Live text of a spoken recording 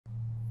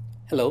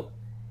Hello.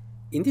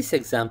 In this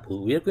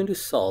example, we are going to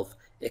solve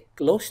a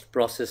closed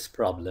process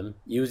problem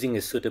using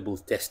a suitable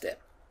test app.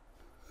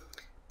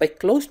 By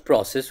closed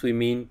process, we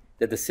mean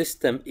that the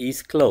system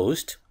is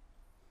closed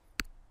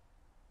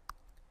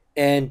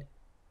and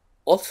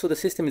also the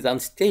system is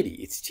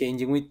unsteady. It's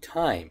changing with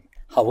time.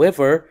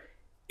 However,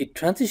 it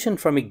transitions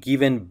from a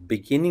given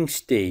beginning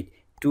state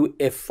to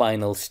a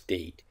final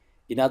state.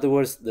 In other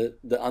words,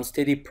 the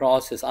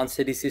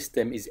unsteady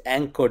system is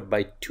anchored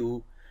by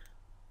two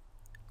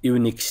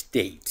unique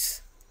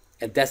states.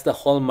 And that's the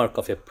hallmark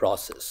of a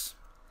process.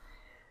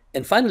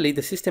 And finally,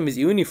 the system is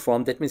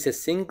uniform. That means a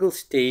single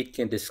state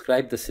can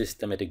describe the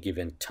system at a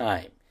given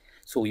time.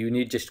 So you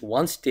need just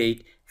one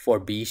state for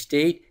B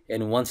state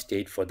and one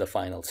state for the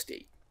final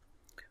state.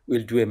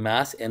 We'll do a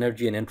mass,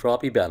 energy, and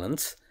entropy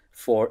balance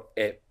for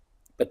a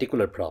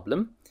particular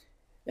problem.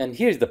 And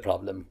here's the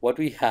problem. What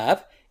we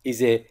have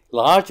is a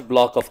large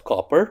block of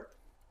a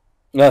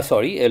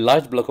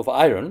large block of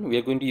iron. We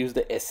are going to use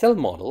the SL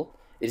model.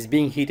 It is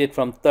being heated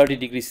from 30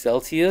 degrees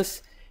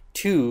Celsius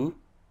to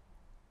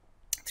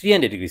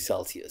 300 degrees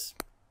Celsius.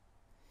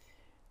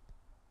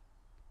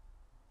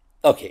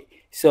 Okay,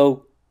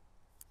 so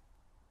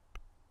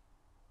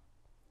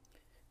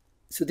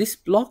this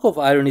block of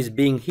iron is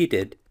being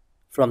heated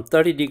from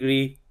 30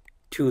 degree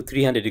to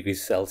 300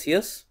 degrees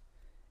Celsius,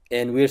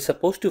 and we're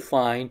supposed to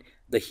find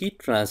the heat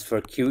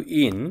transfer Q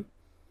in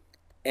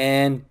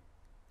and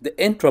the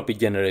entropy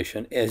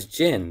generation as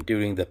gen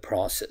during the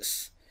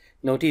process.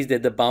 Notice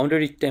that the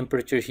boundary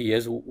temperature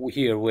here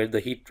where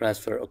the heat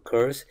transfer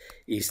occurs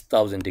is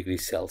 1000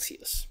 degrees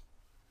Celsius.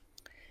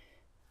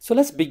 So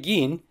let's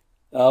begin.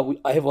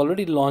 I have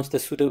already launched I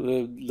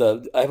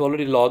have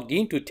already logged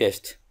into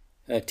test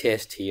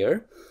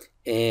here,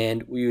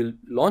 and we will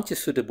launch a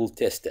suitable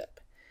test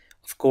app.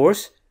 Of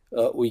course,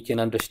 we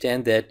can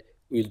understand that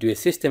we'll do a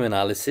system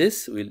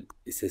analysis.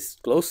 It's a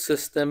closed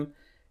system.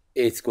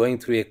 It's going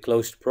through a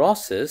closed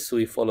process, so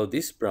we follow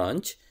this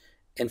branch.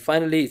 And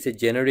finally, it's a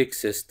generic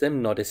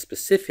system, not a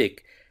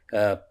specific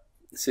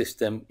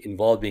system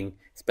involving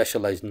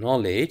specialized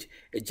knowledge.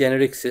 A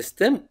generic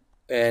system,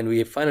 and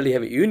we finally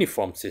have a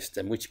uniform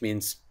system, which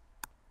means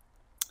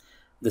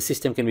the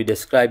system can be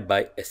described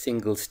by a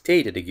single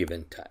state at a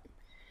given time.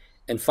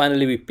 And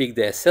finally, we pick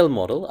the SL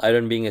model.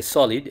 Iron being a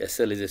solid,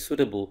 SL is a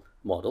suitable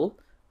model.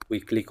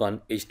 We click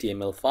on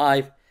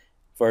HTML5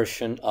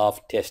 version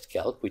of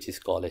TestCalc, which is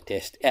called a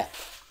test app.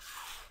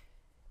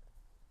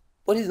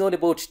 What is known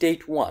about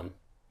state 1?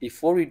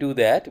 Before we do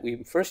that,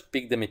 we first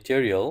pick the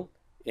material,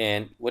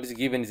 and what is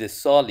given is a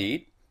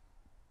solid,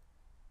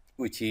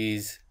 which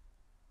is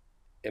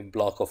a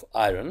block of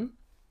iron,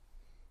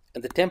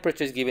 and the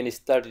temperature is given is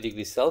 30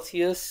 degrees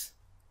Celsius,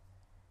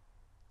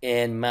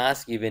 and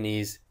mass given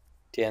is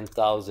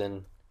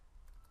 10,000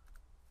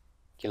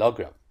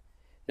 kilogram.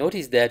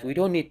 Notice that we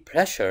don't need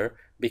pressure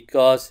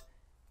because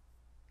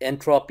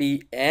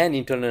entropy and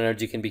internal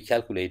energy can be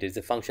calculated as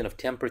a function of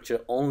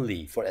temperature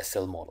only for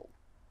SL model.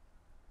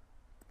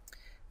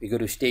 We go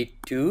to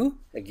state 2.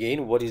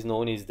 Again, what is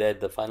known is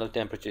that the final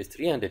temperature is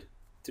 300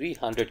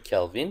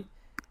 Kelvin,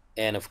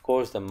 and of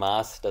course the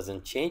mass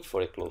doesn't change for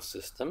a closed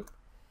system.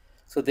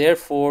 So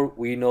therefore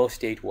we know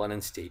state 1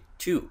 and state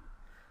 2.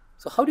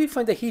 So how do you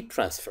find the heat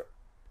transfer?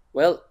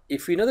 Well,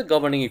 if we know the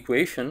governing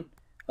equation,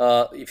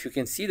 if you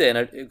can see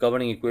the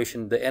governing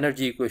equation, the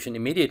energy equation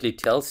immediately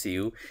tells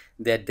you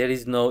that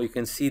you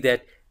can see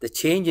that the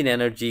change in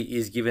energy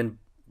is given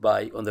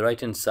by, on the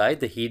right hand side,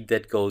 the heat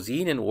that goes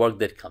in and work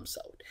that comes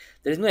out.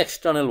 There is no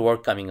external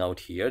work coming out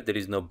here. There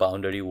is no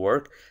boundary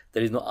work.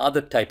 There is no other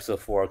types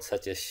of work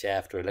such as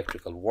shaft or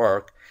electrical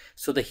work.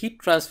 So the heat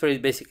transfer is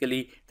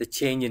basically the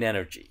change in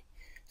energy.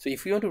 So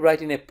if you want to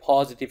write in a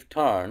positive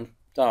term,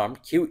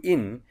 Q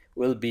in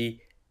will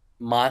be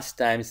mass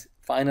times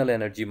final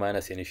energy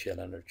minus initial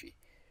energy.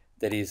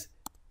 That is,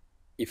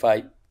 if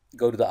I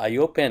go to the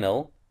I/O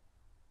panel,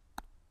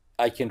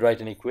 I can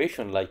write an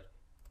equation like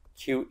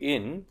Q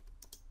in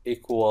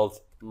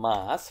equals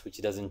mass,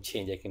 which doesn't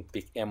change. I can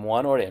pick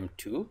M1 or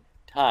M2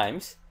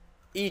 times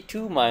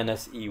E2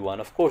 minus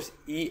E1. Of course,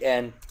 E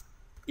and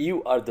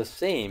U are the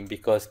same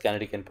because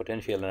kinetic and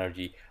potential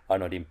energy are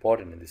not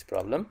important in this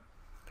problem.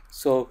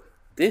 So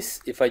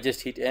this, if I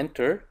just hit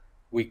enter,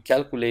 we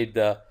calculate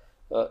the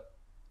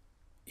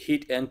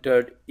heat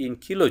entered in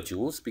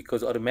kilojoules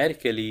because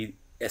automatically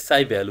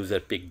SI values are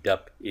picked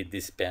up in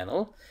this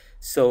panel.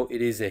 So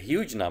it is a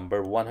huge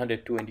number,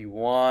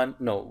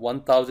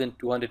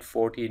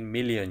 1,214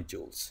 million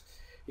joules.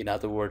 In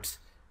other words,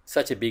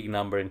 such a big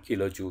number in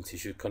kilojoules, you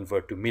should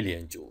convert to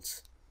million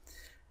joules.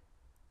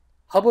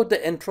 How about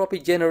the entropy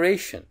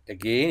generation?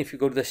 Again, if you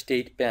go to the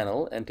state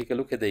panel and take a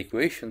look at the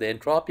equation, the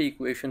entropy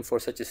equation for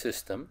such a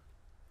system,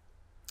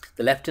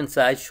 the left-hand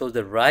side shows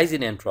the rise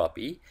in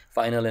entropy,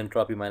 final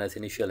entropy minus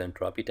initial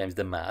entropy times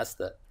the mass,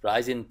 the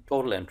rise in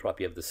total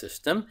entropy of the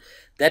system.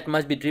 That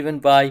must be driven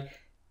by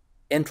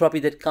entropy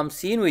that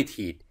comes in with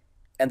heat,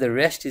 and the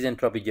rest is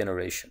entropy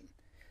generation.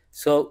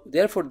 So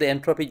therefore, the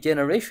entropy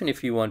generation,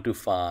 if you want to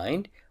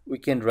find, we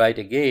can write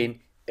again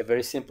a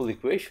very simple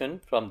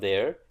equation from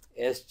there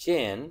as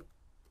gen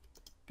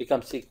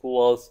becomes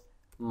equals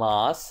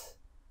mass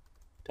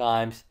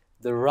times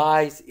the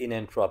rise in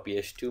entropy,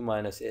 H2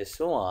 minus S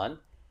so on,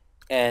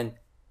 and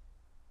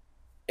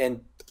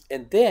and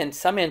then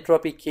some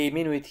entropy came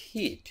in with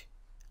heat.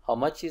 How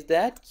much is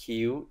that?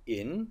 Q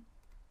in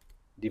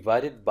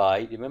divided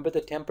by, remember the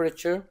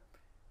temperature?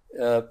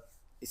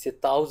 It's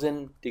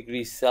 1,000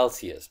 degrees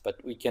Celsius,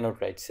 but we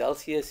cannot write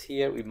Celsius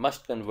here. We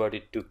must convert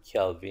it to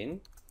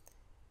Kelvin.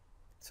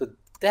 So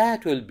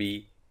that will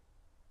be,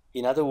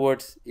 in other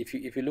words, if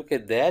you look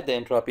at that, the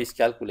entropy is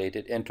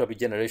calculated, entropy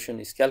generation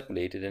is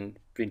calculated and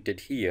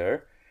printed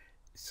here.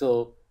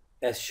 So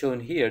as shown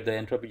here, the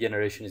entropy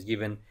generation is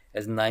given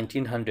as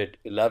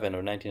 1911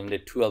 or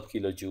 1912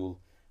 kilojoule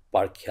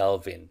per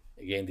Kelvin.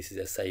 Again, this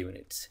is SI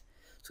units.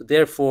 So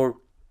therefore,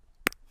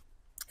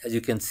 as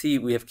you can see,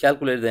 we have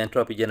calculated the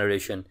entropy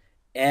generation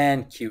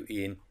and Q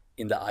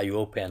in the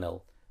IO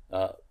panel.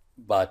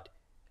 But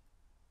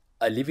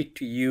I leave it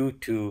to you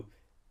to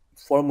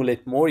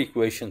formulate more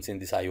equations in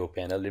this IO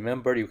panel.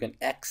 Remember, you can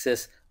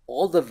access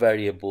all the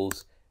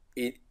variables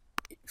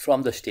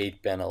from the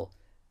state panel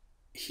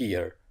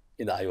here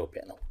in the IO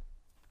panel.